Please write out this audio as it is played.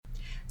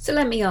So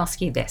let me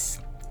ask you this.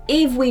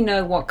 If we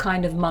know what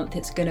kind of month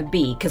it's going to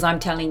be, because I'm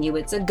telling you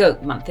it's a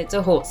goat month, it's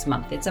a horse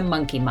month, it's a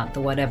monkey month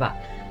or whatever,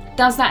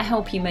 does that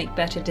help you make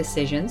better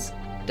decisions?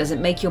 Does it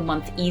make your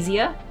month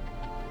easier?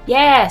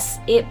 Yes,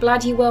 it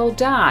bloody well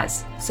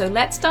does. So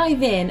let's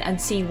dive in and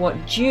see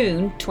what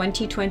June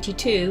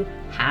 2022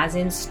 has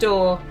in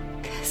store,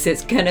 because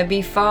it's going to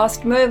be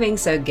fast moving,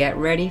 so get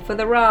ready for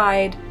the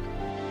ride.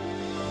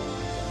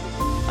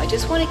 I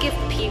just want to give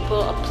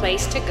people a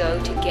place to go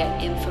to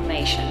get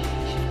information.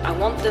 I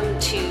want them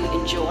to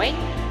enjoy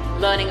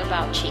learning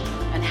about Qi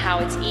and how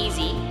it's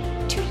easy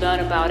to learn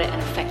about it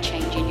and affect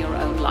change in your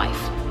own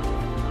life.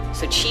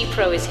 So Qi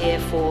Pro is here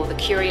for the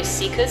curious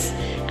seekers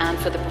and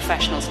for the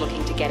professionals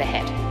looking to get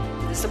ahead.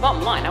 It's the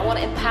bottom line. I want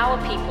to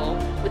empower people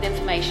with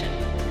information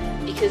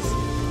because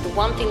the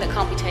one thing that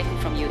can't be taken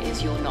from you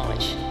is your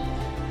knowledge.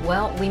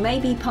 Well, we may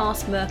be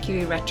past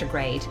Mercury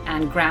retrograde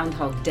and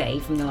Groundhog Day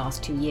from the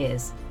last 2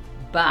 years,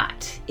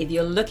 but if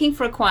you're looking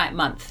for a quiet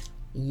month,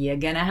 you're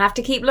going to have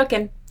to keep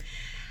looking.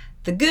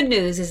 The good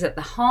news is that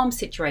the harm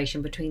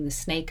situation between the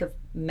Snake of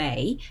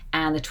May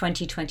and the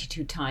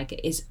 2022 Tiger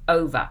is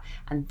over.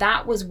 And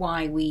that was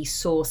why we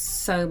saw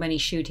so many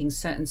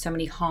shootings and so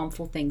many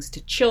harmful things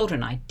to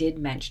children. I did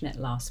mention it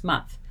last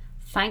month.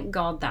 Thank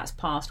God that's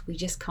past. We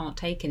just can't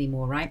take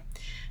anymore, right?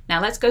 Now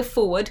let's go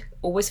forward.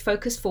 Always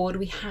focus forward.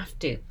 We have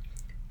to.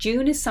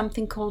 June is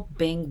something called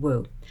Bing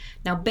Wu.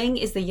 Now Bing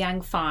is the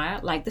yang fire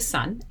like the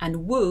sun,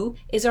 and Wu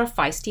is our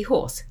feisty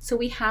horse. So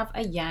we have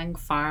a yang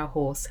fire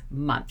horse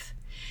month.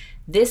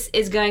 This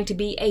is going to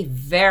be a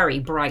very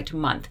bright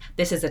month.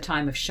 This is a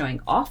time of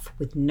showing off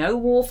with no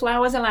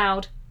wallflowers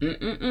allowed.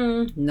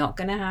 Not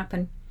going to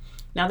happen.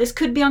 Now this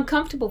could be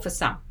uncomfortable for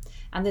some,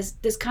 and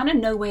there's kind of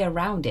no way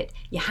around it.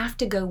 You have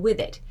to go with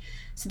it.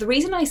 So the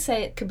reason I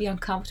say it could be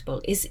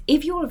uncomfortable is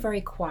if you're a very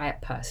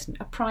quiet person,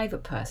 a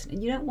private person,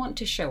 and you don't want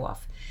to show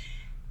off,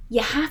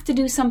 you have to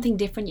do something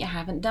different you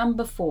haven't done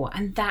before,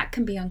 and that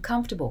can be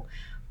uncomfortable.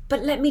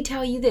 But let me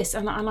tell you this,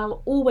 and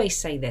I'll always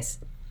say this,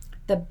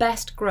 the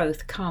best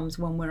growth comes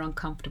when we're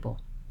uncomfortable.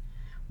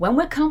 When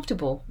we're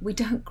comfortable, we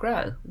don't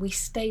grow. We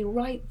stay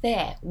right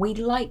there. We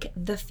like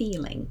the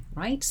feeling,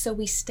 right? So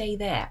we stay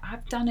there.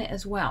 I've done it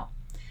as well.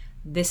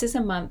 This is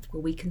a month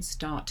where we can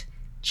start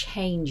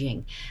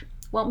changing.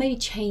 Well, maybe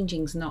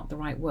changing's not the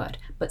right word,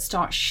 but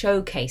start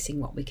showcasing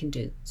what we can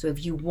do. So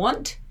if you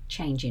want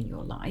change in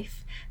your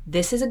life,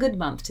 this is a good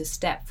month to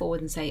step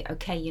forward and say,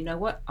 okay, you know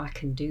what? I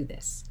can do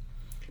this.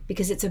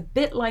 Because it's a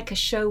bit like a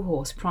show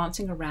horse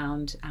prancing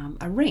around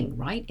a ring,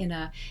 right? In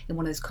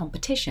one of those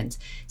competitions.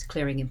 It's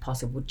clearing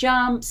impossible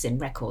jumps in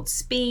record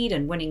speed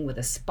and winning with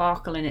a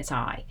sparkle in its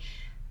eye.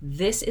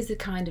 This is the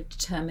kind of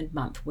determined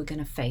month we're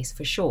going to face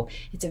for sure.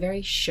 It's a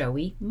very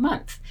showy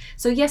month.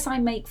 So yes, I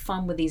make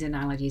fun with these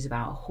analogies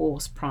about a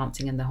horse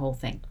prancing and the whole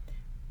thing.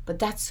 But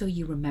that's so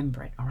you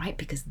remember it, all right?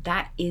 Because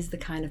that is the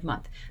kind of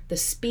month. The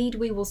speed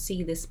we will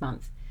see this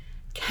month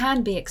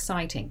can be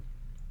exciting,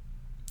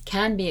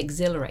 can be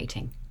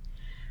exhilarating.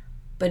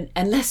 But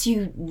unless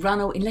you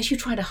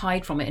try to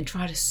hide from it and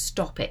try to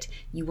stop it,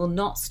 you will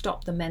not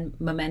stop the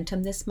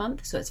momentum this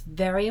month. So it's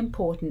very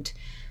important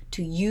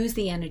to use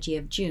the energy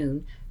of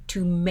June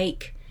to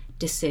make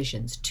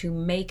decisions, to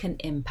make an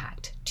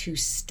impact, to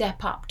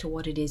step up to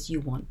what it is you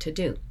want to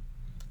do.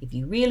 If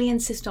you really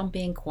insist on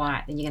being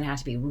quiet, then you're going to have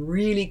to be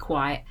really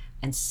quiet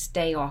and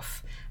stay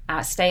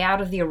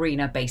out of the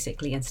arena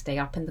basically, and stay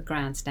up in the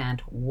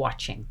grandstand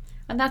watching.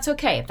 And that's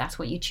okay if that's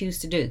what you choose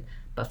to do.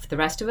 But for the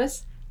rest of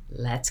us,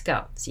 let's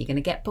go. So you're going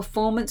to get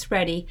performance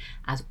ready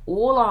as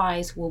all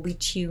eyes will be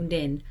tuned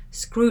in,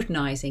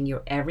 scrutinizing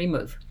your every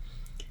move.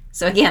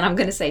 So again, I'm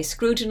going to say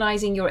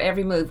scrutinizing your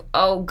every move.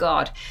 Oh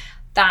God,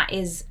 that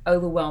is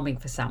overwhelming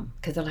for some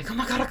because they're like, oh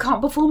my God, I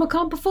can't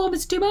perform,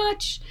 it's too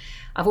much.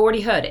 I've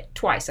already heard it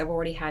twice. I've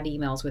already had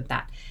emails with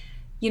that.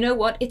 You know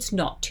what? It's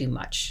not too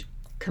much.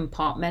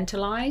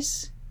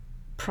 Compartmentalize,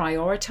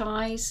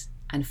 prioritize,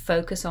 and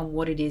focus on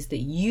what it is that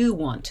you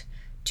want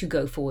to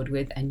go forward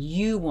with and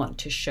you want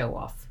to show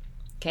off.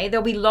 Okay,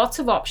 there'll be lots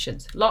of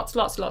options, lots.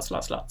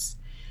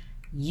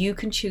 You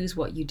can choose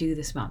what you do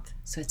this month.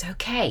 So it's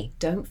okay,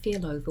 don't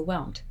feel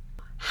overwhelmed.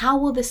 How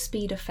will this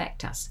speed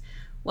affect us?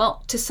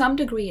 Well, to some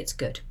degree it's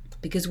good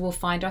because we'll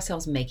find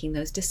ourselves making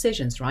those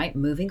decisions, right?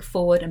 Moving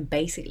forward and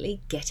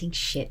basically getting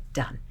shit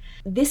done.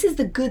 This is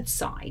the good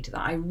side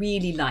that I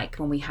really like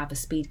when we have a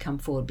speed come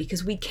forward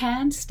because we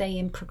can stay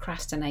in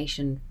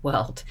procrastination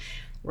world,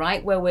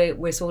 right? Where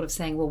we're sort of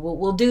saying, well,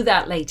 we'll do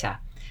that later.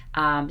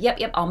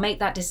 Yep, I'll make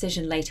that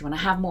decision later when I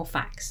have more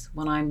facts,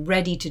 when I'm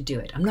ready to do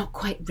it. I'm not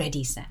quite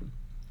ready, Sam.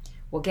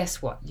 Well,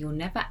 guess what? You'll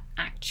never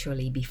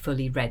actually be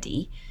fully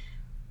ready.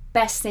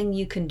 Best thing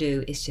you can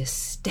do is just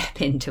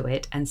step into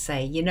it and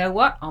say, you know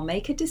what? I'll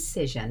make a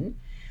decision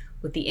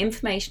with the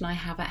information I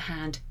have at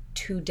hand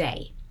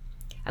today.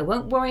 I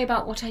won't worry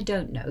about what I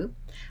don't know.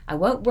 I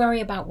won't worry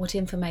about what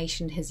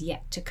information has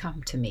yet to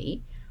come to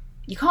me.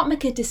 You can't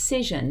make a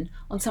decision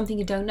on something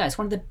you don't know. It's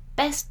one of the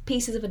best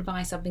pieces of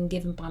advice I've been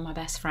given by my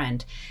best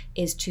friend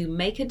is to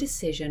make a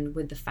decision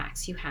with the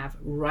facts you have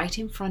right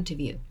in front of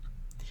you.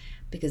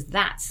 because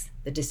that's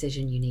the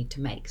decision you need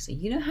to make. So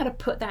you know how to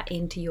put that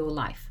into your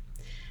life.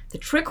 The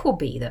trick will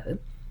be, though,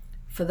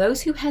 for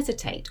those who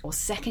hesitate or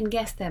second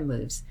guess their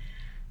moves,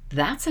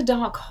 that's a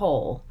dark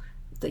hole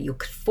that you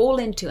could fall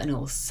into, and it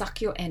will suck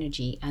your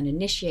energy and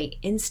initiate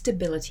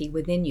instability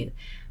within you.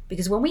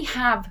 Because when we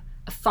have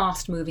a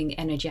fast-moving,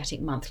 energetic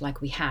month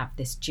like we have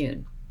this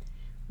June,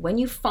 when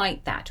you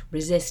fight that,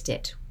 resist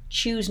it,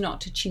 choose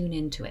not to tune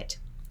into it,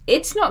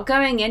 it's not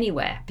going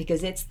anywhere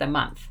because it's the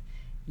month.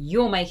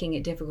 You're making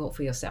it difficult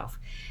for yourself.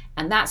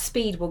 And that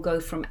speed will go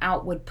from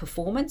outward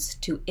performance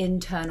to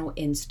internal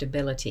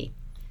instability.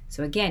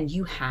 So again,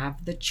 you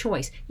have the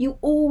choice. You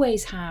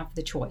always have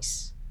the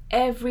choice.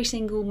 Every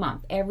single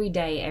month, every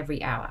day,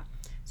 every hour.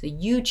 So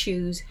you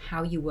choose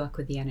how you work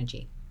with the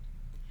energy.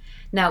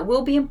 Now, it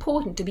will be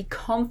important to be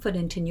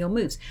confident in your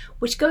moves,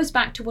 which goes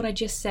back to what I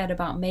just said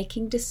about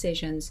making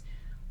decisions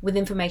with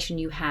information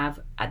you have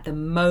at the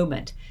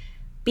moment.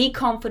 Be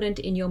confident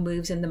in your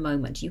moves in the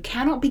moment. You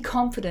cannot be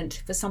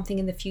confident for something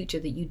in the future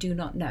that you do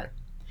not know.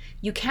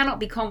 You cannot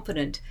be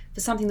confident for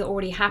something that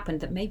already happened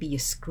that maybe you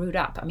screwed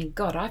up. I mean,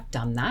 God, I've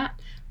done that,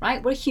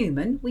 right? We're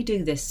human. We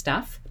do this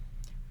stuff.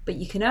 But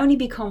you can only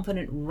be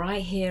confident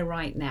right here,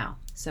 right now.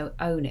 So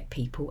own it,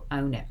 people,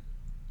 own it.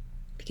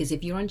 Because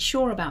if you're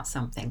unsure about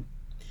something,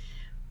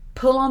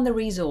 pull on the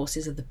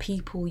resources of the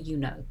people you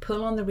know.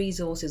 Pull on the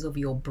resources of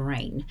your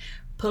brain.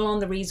 Pull on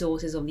the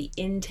resources of the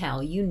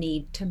intel you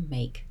need to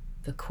make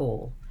the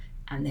call.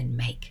 And then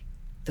make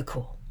the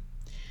call.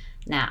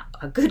 Now,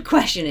 a good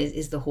question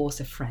is the horse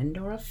a friend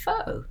or a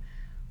foe?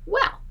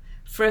 Well,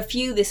 for a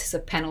few, this is a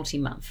penalty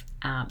month.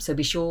 So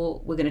be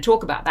sure we're going to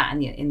talk about that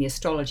in the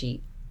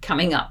astrology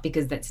coming up,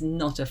 because that's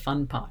not a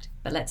fun part.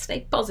 But let's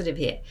stay positive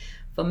here.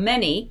 For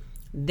many,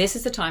 this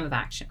is a time of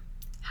action.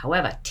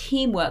 However,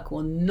 teamwork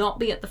will not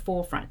be at the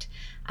forefront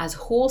as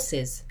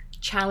horses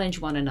challenge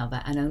one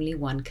another and only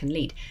one can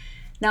lead.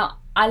 Now,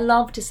 I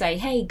love to say,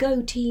 hey,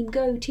 go team,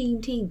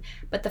 team.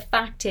 But the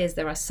fact is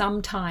there are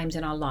some times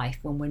in our life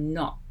when we're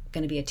not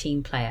going to be a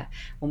team player,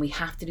 when we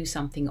have to do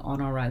something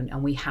on our own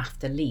and we have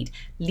to lead.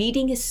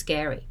 Leading is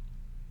scary.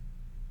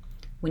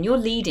 When you're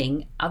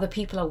leading, other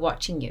people are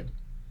watching you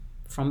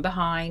from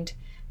behind.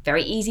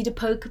 Very easy to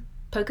poke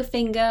a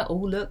finger. Oh,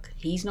 look,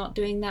 he's not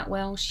doing that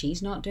well.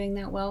 She's not doing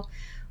that well.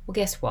 Well,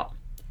 guess what?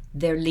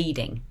 They're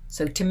leading.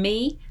 So to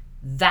me,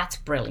 that's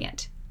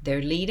brilliant.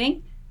 They're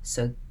leading.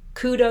 So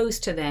kudos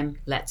to them.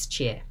 Let's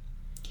cheer.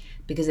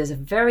 Because there's a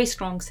very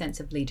strong sense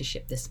of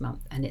leadership this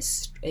month, and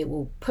it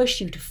will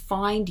push you to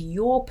find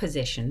your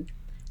position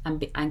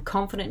and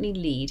confidently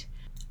lead.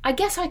 I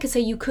guess I could say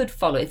you could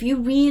follow. If you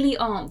really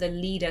aren't the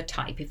leader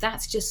type, if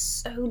that's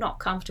just so not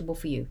comfortable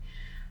for you,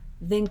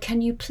 then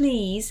can you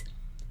please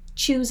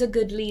choose a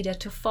good leader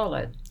to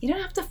follow? You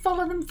don't have to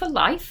follow them for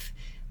life,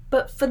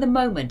 but for the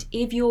moment,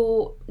 if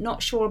you're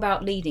not sure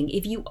about leading,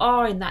 if you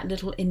are in that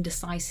little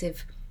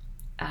indecisive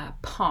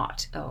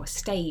part or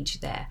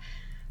stage there,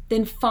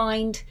 then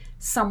find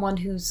someone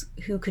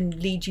who can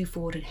lead you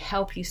forward and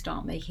help you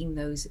start making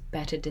those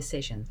better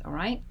decisions, all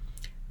right?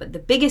 But the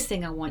biggest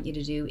thing I want you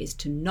to do is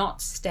to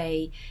not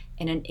stay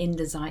in an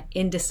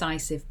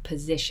indecisive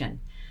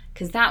position,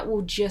 because that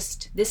will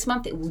this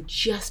month, it will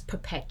just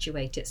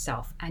perpetuate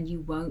itself and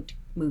you won't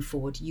move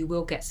forward. You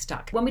will get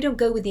stuck. When we don't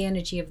go with the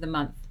energy of the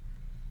month,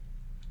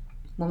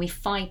 when we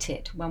fight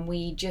it, when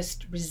we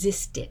just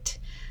resist it,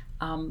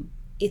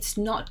 it's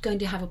not going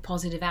to have a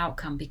positive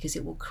outcome because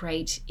it will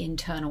create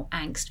internal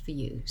angst for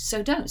you.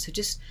 So don't. So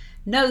just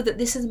know that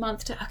this is a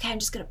month to, okay, I'm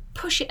just going to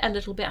push it a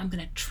little bit. I'm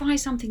going to try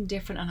something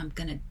different and I'm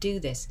going to do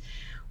this.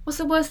 What's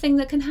the worst thing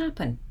that can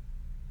happen?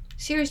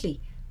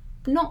 Seriously,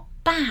 not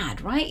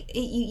bad, right?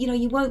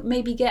 You won't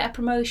maybe get a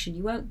promotion.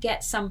 You won't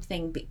get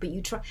something, but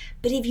you try.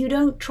 But if you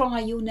don't try,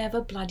 you'll never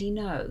bloody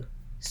know.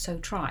 So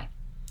try.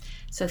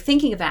 So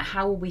thinking about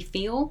how will we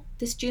feel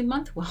this June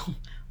month? Well,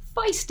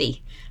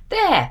 feisty.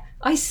 There,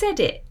 I said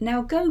it.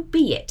 Now go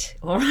be it,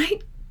 all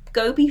right?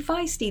 Go be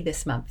feisty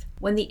this month.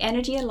 When the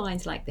energy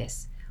aligns like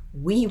this,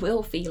 we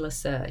will feel a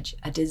surge,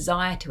 a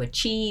desire to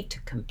achieve,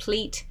 to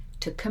complete,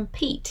 to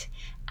compete.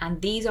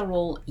 And these are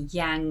all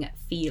yang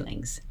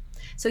feelings.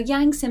 So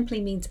yang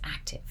simply means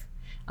active.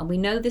 And we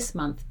know this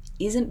month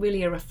isn't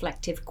really a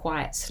reflective,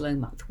 quiet, slow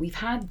month. We've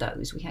had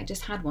those. We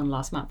just had one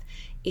last month.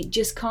 It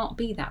just can't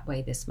be that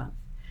way this month.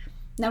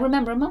 Now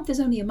remember, a month is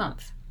only a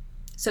month.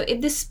 So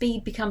if this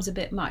speed becomes a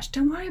bit much,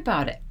 don't worry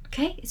about it,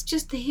 okay? It's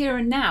just the here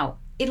and now.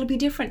 It'll be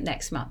different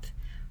next month.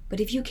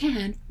 But if you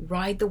can,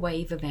 ride the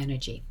wave of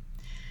energy.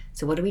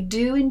 So what do we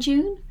do in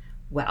June?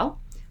 Well,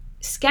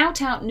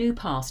 scout out new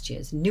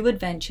pastures, new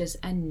adventures,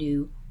 and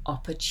new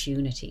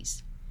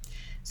opportunities.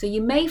 So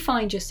you may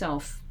find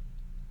yourself,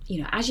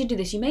 as you do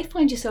this, you may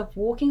find yourself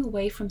walking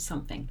away from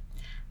something.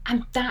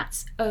 And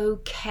that's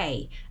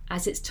okay,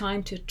 as it's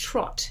time to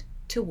trot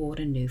toward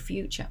a new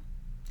future.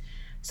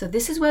 So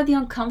this is where the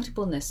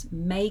uncomfortableness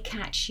may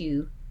catch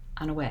you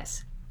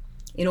unawares.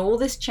 In all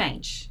this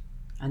change,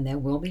 and there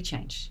will be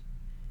change,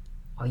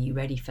 are you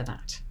ready for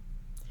that?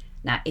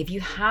 Now, if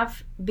you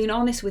have been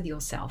honest with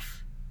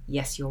yourself,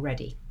 yes, you're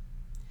ready.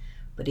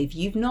 But if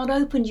you've not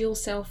opened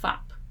yourself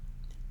up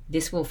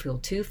this will feel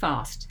too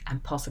fast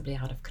and possibly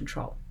out of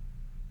control.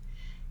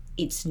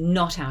 It's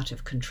not out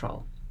of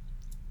control.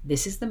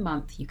 This is the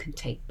month you can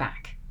take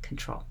back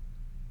control.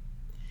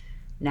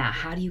 Now,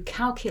 how do you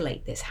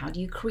calculate this? How do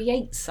you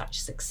create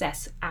such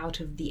success out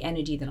of the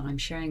energy that I'm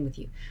sharing with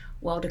you?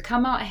 Well, to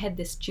come out ahead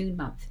this June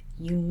month,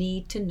 you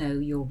need to know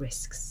your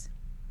risks.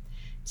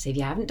 So if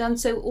you haven't done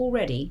so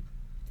already,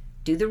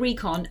 do the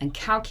recon and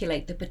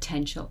calculate the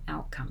potential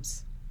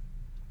outcomes.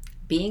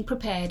 Being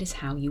prepared is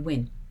how you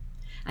win.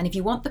 And if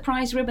you want the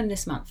prize ribbon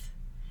this month,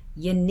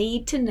 you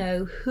need to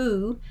know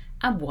who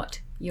and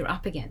what you're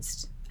up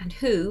against, and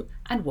who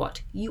and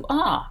what you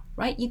are,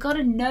 right? You got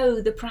to know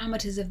the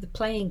parameters of the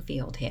playing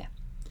field here.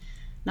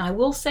 Now, I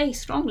will say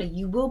strongly,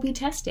 you will be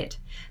tested.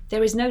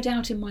 There is no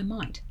doubt in my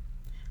mind.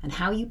 And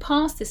how you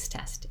pass this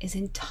test is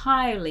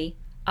entirely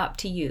up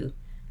to you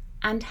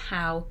and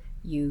how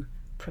you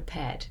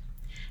prepared.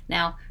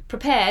 Now,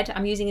 prepared,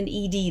 I'm using an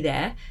ED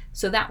there,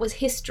 so that was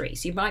history.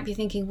 So you might be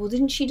thinking, well,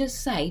 didn't she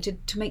just say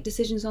to make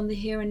decisions on the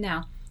here and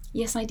now?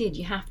 Yes, I did.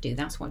 You have to.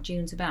 That's what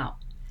June's about.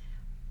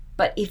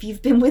 But if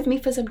you've been with me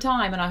for some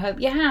time, and I hope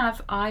you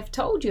have, I've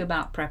told you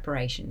about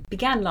preparation.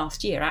 Began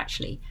last year,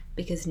 actually,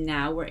 because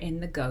now we're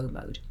in the go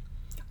mode.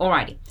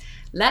 Alrighty,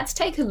 let's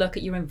take a look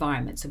at your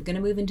environment. So we're going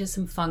to move into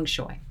some feng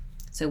shui.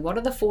 So what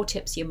are the 4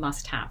 tips you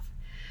must have?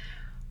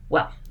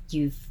 Well,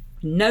 you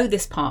know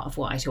this part of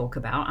what I talk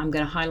about. I'm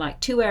going to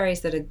highlight 2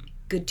 areas that are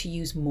good to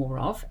use more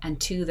of,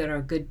 and 2 that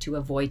are good to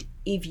avoid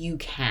if you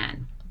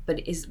can.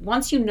 But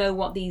once you know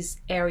what these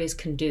areas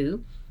can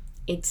do,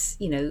 it's,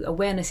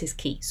 awareness is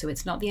key. So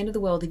it's not the end of the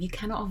world if you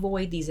cannot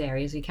avoid these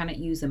areas, you cannot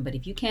use them, but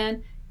if you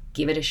can,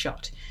 give it a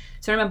shot.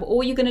 So remember,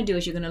 all you're going to do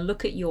is you're going to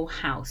look at your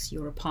house,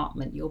 your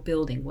apartment, your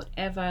building,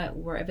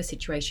 wherever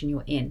situation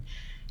you're in.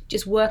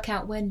 Just work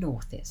out where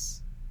north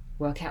is.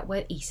 Work out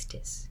where east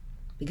is,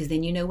 because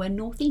then you know where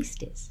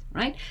northeast is,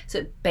 right?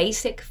 So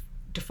basic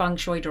feng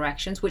shui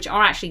directions, which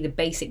are actually the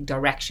basic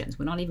directions.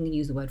 We're not even going to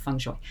use the word feng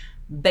shui.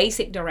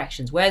 Basic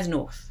directions. Where's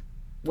north?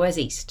 Where's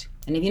east?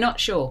 And if you're not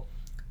sure,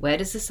 where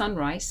does the sun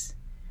rise?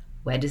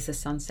 Where does the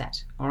sun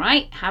set? All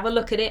right, have a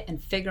look at it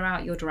and figure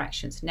out your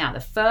directions. Now, the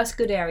first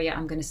good area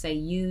I'm going to say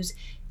use,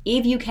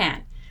 if you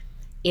can,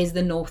 is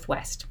the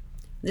northwest.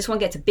 This one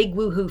gets a big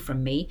woohoo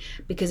from me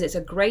because it's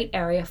a great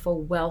area for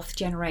wealth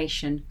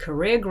generation,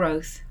 career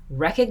growth,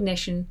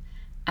 recognition,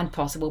 and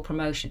possible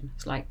promotion.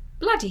 It's like,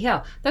 bloody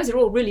hell, those are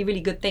all really,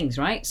 really good things,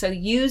 right? So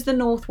use the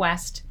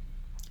northwest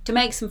to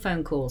make some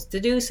phone calls, to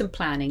do some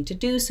planning, to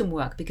do some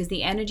work, because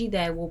the energy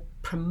there will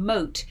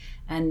promote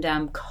and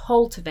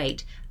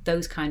cultivate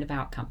those kind of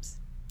outcomes.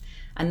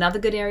 Another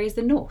good area is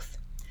the north.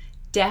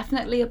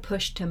 Definitely a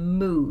push to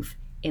move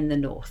in the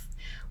north,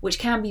 which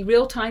can be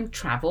real-time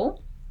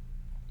travel,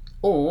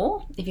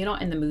 or if you're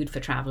not in the mood for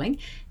traveling,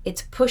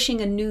 it's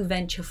pushing a new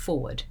venture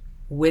forward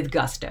with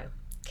gusto.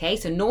 Okay,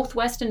 so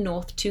northwest and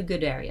north, 2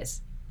 good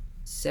areas.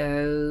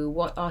 So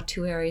what are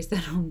 2 areas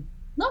that are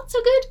not so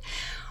good?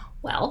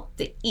 Well,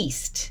 the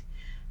east.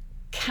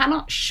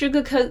 Cannot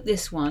sugarcoat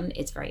this one.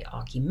 It's very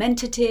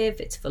argumentative,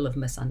 it's full of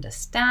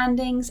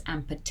misunderstandings,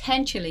 and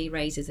potentially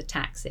raises a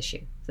tax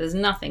issue. So there's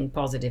nothing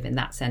positive in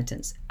that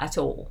sentence at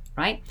all,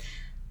 right?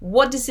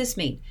 What does this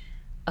mean?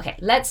 Okay,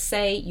 let's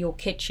say your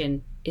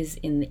kitchen is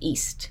in the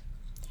east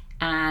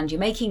and you're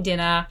making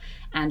dinner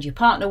and your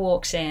partner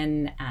walks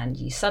in and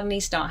you suddenly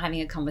start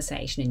having a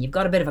conversation and you've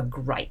got a bit of a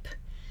gripe.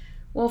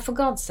 Well, for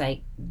God's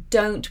sake,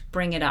 don't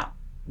bring it up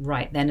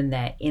right then and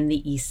there in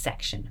the east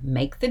section.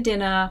 Make the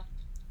dinner,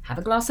 have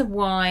a glass of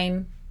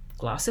wine,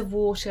 glass of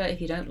water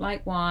if you don't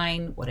like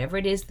wine, whatever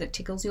it is that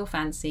tickles your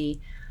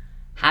fancy.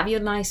 Have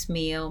your nice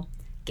meal,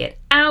 get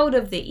out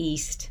of the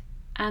east,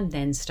 and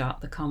then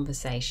start the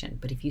conversation.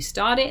 But if you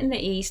start it in the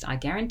east, I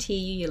guarantee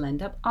you'll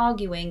end up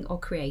arguing or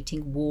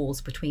creating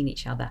walls between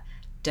each other.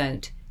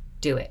 Don't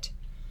do it.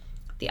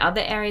 The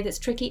other area that's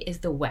tricky is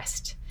the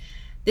west.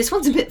 This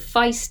one's a bit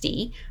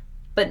feisty,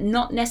 but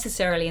not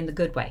necessarily in the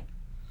good way.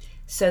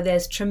 So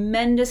there's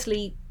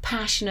tremendously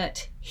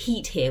passionate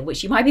heat here,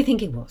 which you might be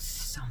thinking, well,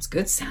 sounds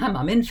good, Sam,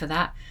 I'm in for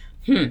that.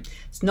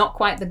 It's not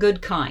quite the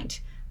good kind.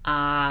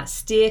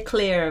 Steer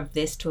clear of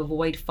this to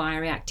avoid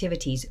fiery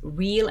activities,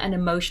 real and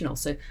emotional.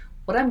 So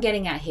what I'm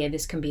getting at here,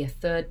 this can be a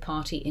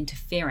third-party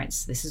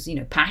interference. This is,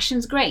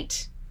 passion's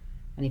great.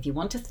 And if you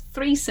want a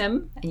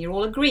threesome and you're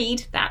all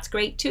agreed, that's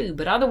great too.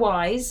 But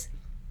otherwise,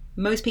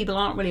 most people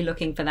aren't really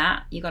looking for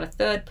that. You've got a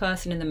third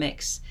person in the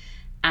mix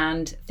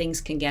and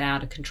things can get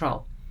out of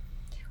control.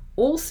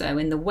 Also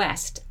in the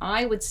West,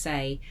 I would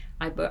say,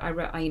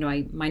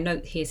 my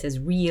note here says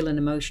real and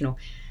emotional.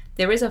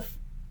 There is a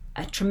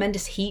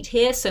tremendous heat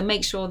here, so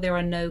make sure there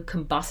are no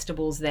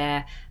combustibles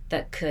there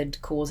that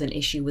could cause an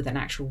issue with an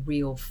actual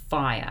real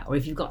fire. Or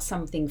if you've got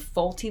something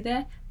faulty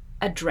there,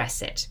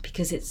 address it,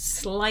 because it's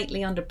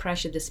slightly under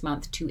pressure this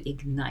month to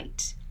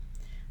ignite.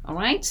 All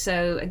right,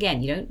 so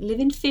again, you don't live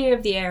in fear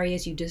of the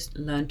areas, you just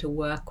learn to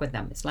work with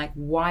them. It's like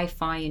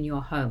Wi-Fi in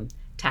your home.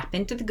 Tap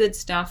into the good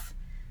stuff,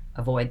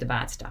 avoid the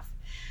bad stuff.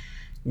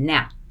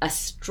 Now,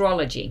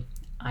 astrology.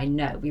 I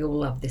know we all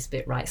love this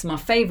bit, right? It's my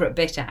favorite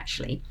bit,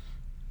 actually.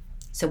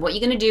 So what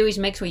you're going to do is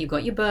make sure you've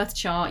got your birth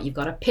chart, you've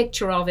got a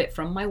picture of it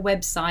from my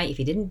website. If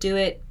you didn't do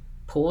it,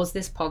 pause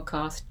this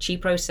podcast,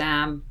 Cheapo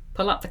Sam,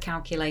 pull up the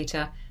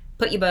calculator,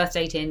 put your birth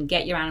date in,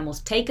 get your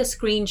animals, take a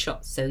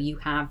screenshot so you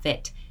have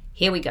it.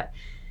 Here we go.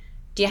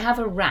 Do you have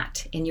a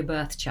rat in your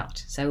birth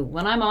chart? So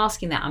when I'm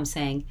asking that, I'm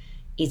saying,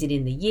 is it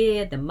in the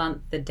year, the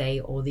month, the day,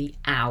 or the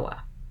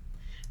hour?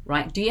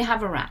 Right? Do you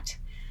have a rat?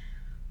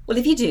 Well,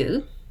 if you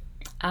do,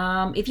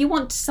 if you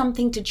want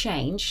something to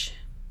change,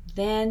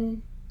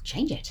 then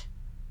change it,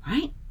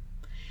 right?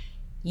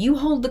 You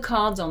hold the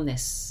cards on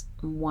this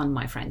one,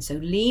 my friend. So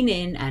lean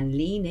in and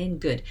lean in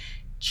good.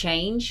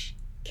 Change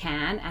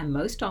can and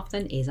most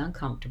often is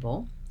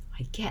uncomfortable.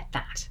 I get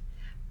that.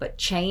 But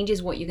change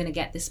is what you're going to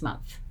get this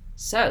month.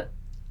 So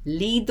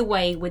lead the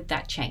way with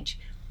that change,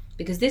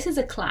 because this is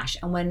a clash.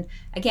 And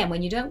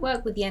when you don't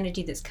work with the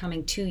energy that's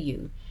coming to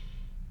you,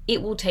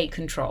 it will take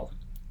control.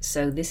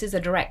 So this is a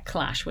direct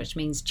clash, which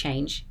means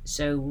change.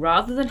 So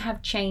rather than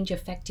have change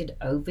affected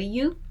over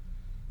you,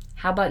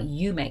 how about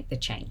you make the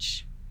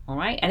change? All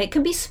right. And it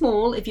can be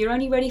small. If you're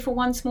only ready for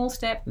one small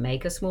step,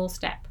 make a small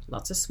step.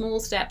 Lots of small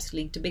steps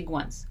lead to big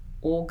ones.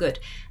 All good.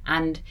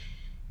 And,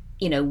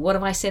 what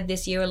have I said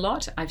this year a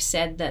lot? I've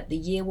said that the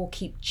year will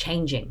keep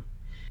changing.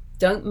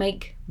 Don't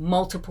make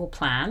multiple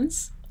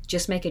plans.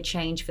 Just make a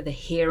change for the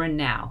here and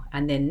now.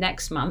 And then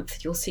next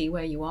month, you'll see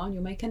where you are and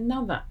you'll make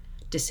another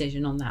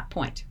decision on that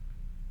point.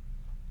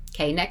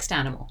 Okay, next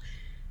animal.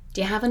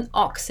 Do you have an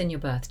ox in your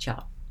birth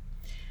chart?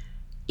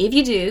 If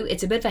you do,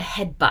 it's a bit of a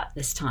headbutt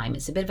this time.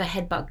 It's a bit of a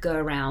headbutt go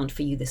around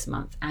for you this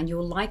month, and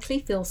you'll likely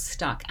feel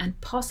stuck and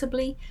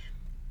possibly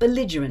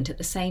belligerent at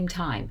the same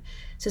time.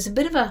 So it's a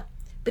bit of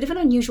an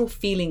unusual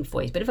feeling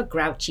for you, a bit of a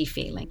grouchy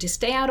feeling. To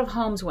stay out of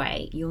harm's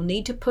way, you'll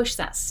need to push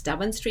that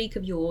stubborn streak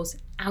of yours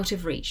out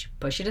of reach.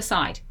 Push it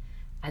aside,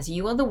 as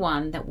you are the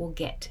one that will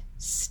get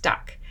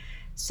stuck.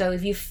 So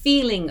if you're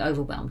feeling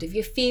overwhelmed, if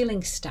you're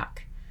feeling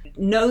stuck,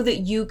 know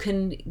that you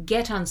can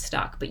get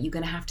unstuck, but you're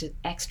going to have to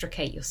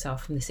extricate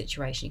yourself from the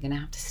situation. You're going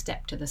to have to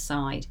step to the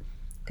side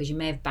because you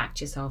may have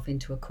backed yourself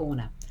into a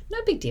corner. No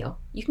big deal.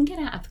 You can get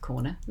out of the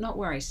corner. Not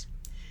worries.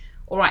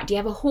 All right. Do you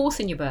have a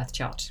horse in your birth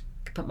chart?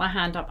 Put my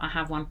hand up. I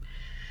have one.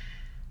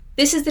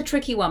 This is the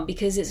tricky one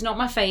because it's not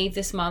my fave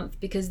this month,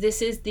 because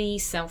this is the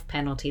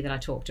self-penalty that I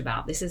talked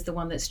about. This is the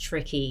one that's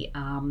tricky.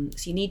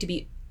 So you need to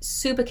be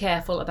super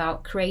careful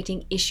about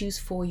creating issues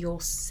for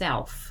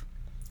yourself.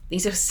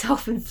 These are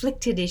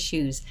self-inflicted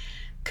issues.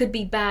 Could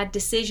be bad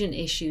decision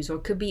issues, or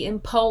could be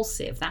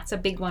impulsive. That's a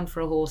big one for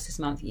a horse this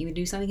month. You would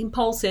do something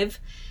impulsive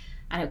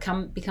and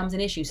it becomes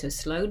an issue. So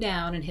slow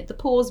down and hit the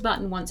pause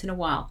button once in a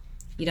while.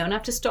 You don't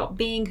have to stop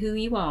being who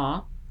you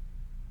are.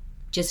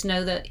 Just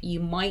know that you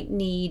might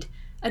need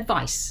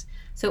advice.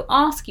 So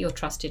ask your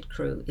trusted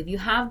crew. If you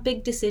have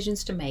big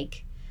decisions to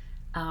make,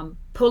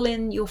 pull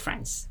in your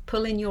friends,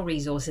 pull in your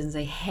resources and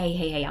say,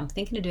 hey, I'm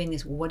thinking of doing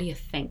this. What do you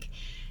think?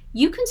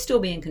 You can still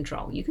be in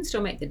control. You can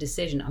still make the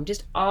decision. I'm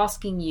just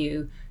asking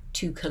you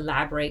to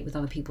collaborate with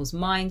other people's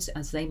minds,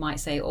 as they might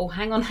say, oh,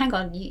 hang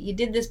on. You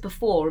did this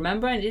before,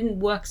 remember? And it didn't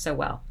work so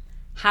well.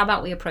 How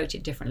about we approach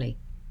it differently?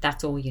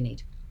 That's all you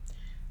need.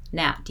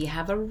 Now, do you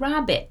have a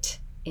rabbit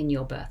in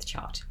your birth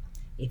chart?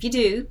 If you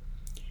do,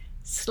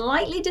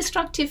 slightly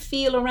destructive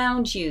feel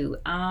around you.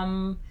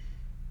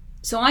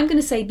 So I'm going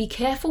to say, be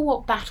careful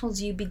what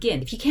battles you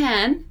begin. If you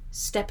can,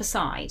 step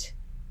aside.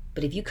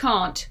 But if you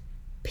can't,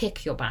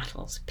 pick your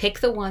battles. Pick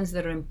the ones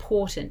that are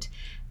important,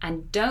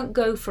 and don't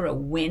go for a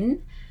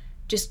win.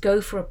 Just go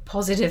for a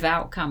positive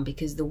outcome,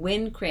 because the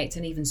win creates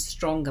an even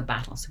stronger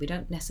battle. So we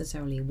don't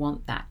necessarily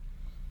want that.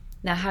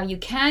 Now, how you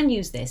can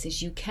use this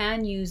is you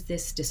can use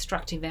this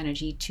destructive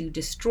energy to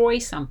destroy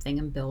something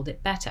and build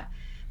it better.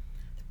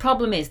 The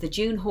problem is the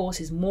June horse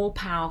is more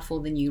powerful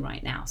than you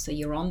right now. So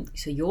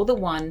you're the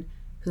one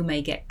who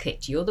may get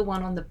kicked. You're the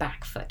one on the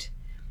back foot.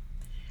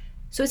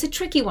 So it's a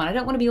tricky one. I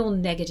don't want to be all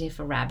negative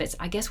for rabbits.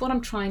 I guess what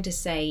I'm trying to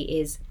say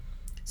is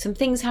some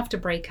things have to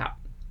break up.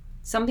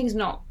 Something's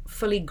not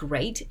fully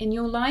great in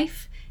your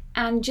life,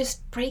 and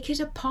just break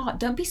it apart.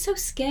 Don't be so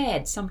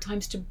scared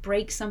sometimes to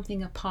break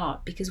something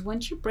apart, because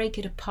once you break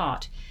it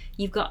apart,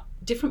 you've got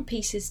different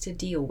pieces to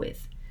deal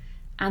with.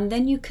 And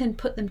then you can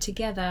put them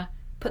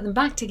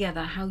back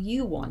together how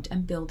you want,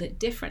 and build it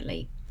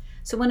differently.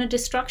 So when a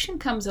destruction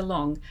comes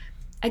along,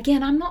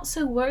 again, I'm not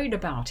so worried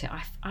about it.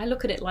 I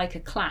look at it like a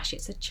clash.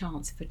 It's a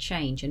chance for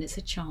change, and it's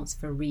a chance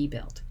for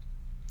rebuild.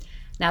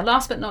 Now,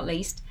 last but not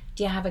least,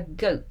 do you have a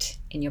goat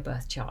in your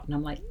birth chart? And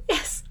I'm like,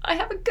 yes, I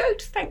have a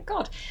goat, thank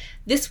God.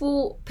 This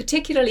will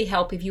particularly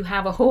help if you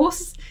have a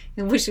horse,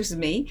 which is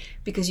me,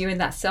 because you're in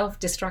that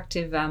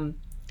self-destructive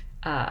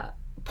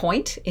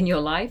point in your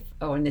life,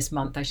 or in this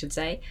month, I should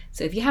say.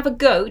 So if you have a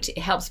goat, it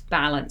helps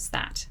balance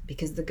that,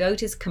 because the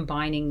goat is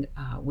combining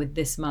with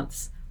this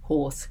month's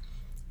horse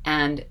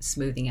and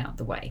smoothing out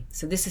the way.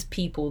 So this is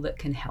people that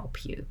can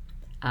help you,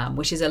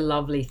 which is a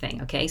lovely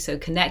thing. Okay, so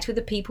connect with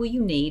the people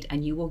you need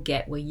and you will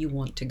get where you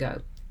want to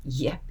go.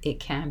 Yep, it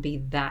can be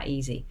that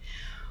easy.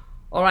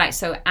 All right,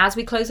 so as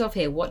we close off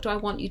here, what do I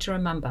want you to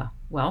remember?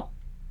 Well,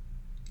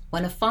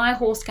 when a fire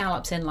horse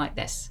gallops in like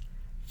this,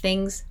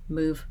 Things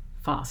move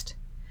fast.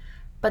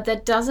 But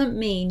that doesn't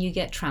mean you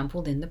get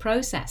trampled in the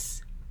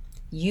process.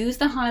 Use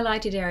the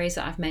highlighted areas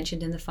that I've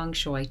mentioned in the feng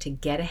shui to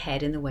get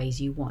ahead in the ways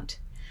you want.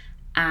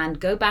 And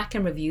go back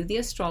and review the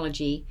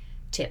astrology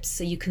tips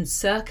so you can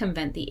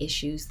circumvent the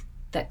issues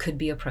that could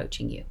be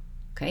approaching you.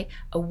 Okay?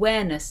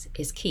 Awareness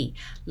is key.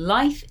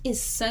 Life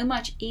is so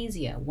much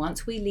easier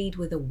once we lead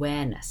with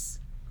awareness,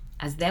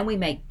 as then we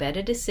make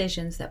better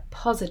decisions that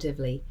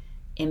positively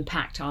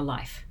impact our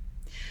life.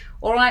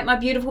 All right, my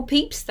beautiful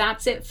peeps,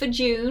 that's it for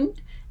June.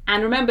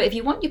 And remember, if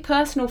you want your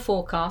personal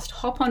forecast,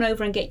 hop on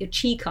over and get your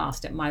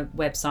Chi-cast at my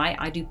website.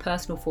 I do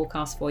personal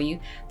forecasts for you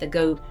that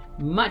go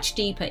much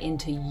deeper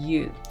into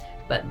you.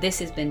 But this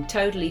has been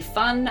totally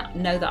fun.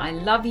 Know that I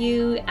love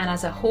you. And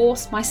as a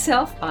horse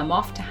myself, I'm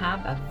off to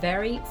have a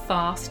very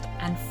fast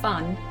and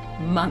fun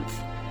month.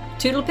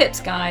 Toodle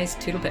pips, guys.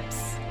 Toodle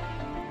pips.